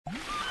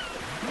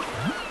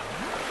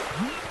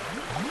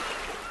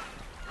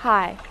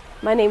Hi,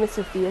 my name is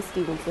Sophia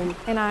Stevenson.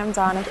 And I'm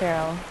Donna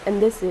Ferrell.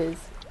 And this is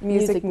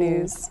Music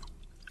News.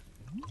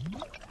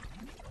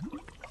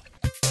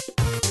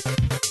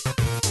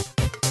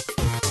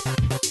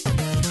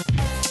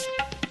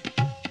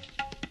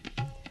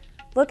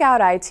 Look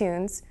out,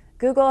 iTunes.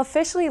 Google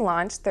officially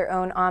launched their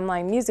own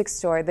online music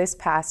store this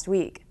past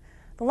week.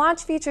 The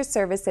launch features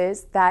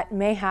services that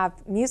may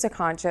have music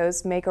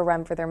honchos make a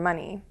run for their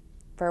money.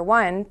 For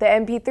one, the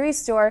MP3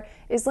 store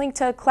is linked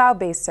to a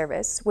cloud-based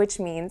service, which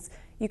means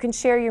you can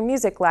share your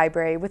music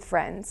library with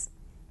friends.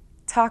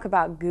 Talk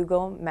about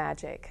Google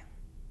magic.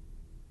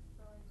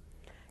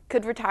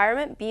 Could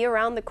retirement be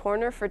around the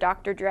corner for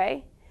Dr.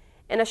 Dre?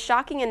 In a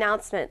shocking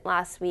announcement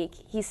last week,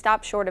 he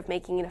stopped short of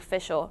making it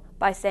official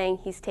by saying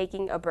he's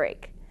taking a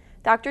break.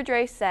 Dr.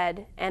 Dre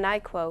said, and I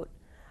quote,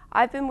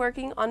 "I've been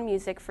working on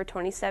music for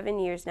 27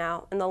 years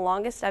now, and the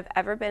longest I've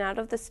ever been out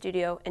of the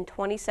studio in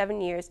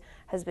 27 years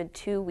has been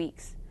 2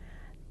 weeks.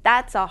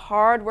 That's a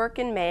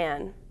hard-working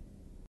man."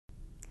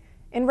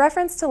 In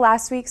reference to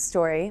last week's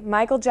story,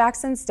 Michael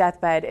Jackson's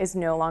deathbed is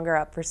no longer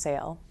up for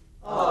sale.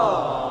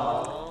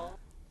 Aww.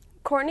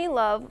 Courtney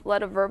Love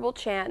led a verbal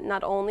chant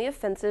not only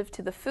offensive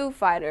to the Foo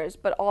Fighters,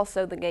 but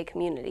also the gay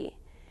community.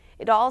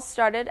 It all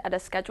started at a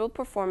scheduled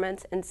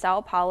performance in Sao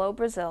Paulo,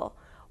 Brazil,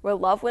 where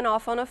Love went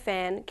off on a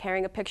fan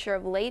carrying a picture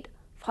of late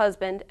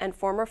husband and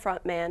former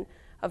frontman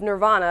of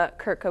Nirvana,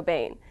 Kurt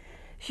Cobain.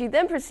 She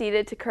then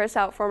proceeded to curse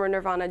out former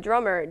Nirvana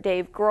drummer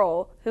Dave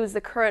Grohl, who is the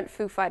current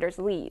Foo Fighters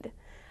lead.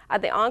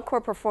 At the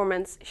encore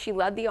performance, she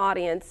led the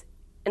audience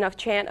in a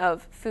chant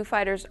of "Foo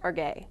Fighters are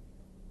gay."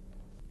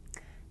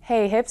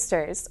 Hey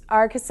hipsters,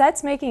 are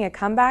cassettes making a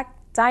comeback?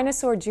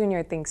 Dinosaur Jr.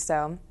 thinks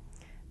so.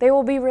 They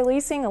will be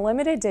releasing a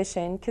limited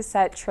edition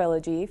cassette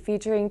trilogy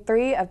featuring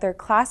 3 of their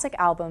classic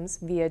albums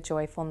via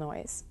Joyful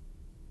Noise.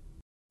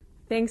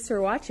 Thanks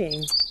for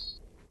watching.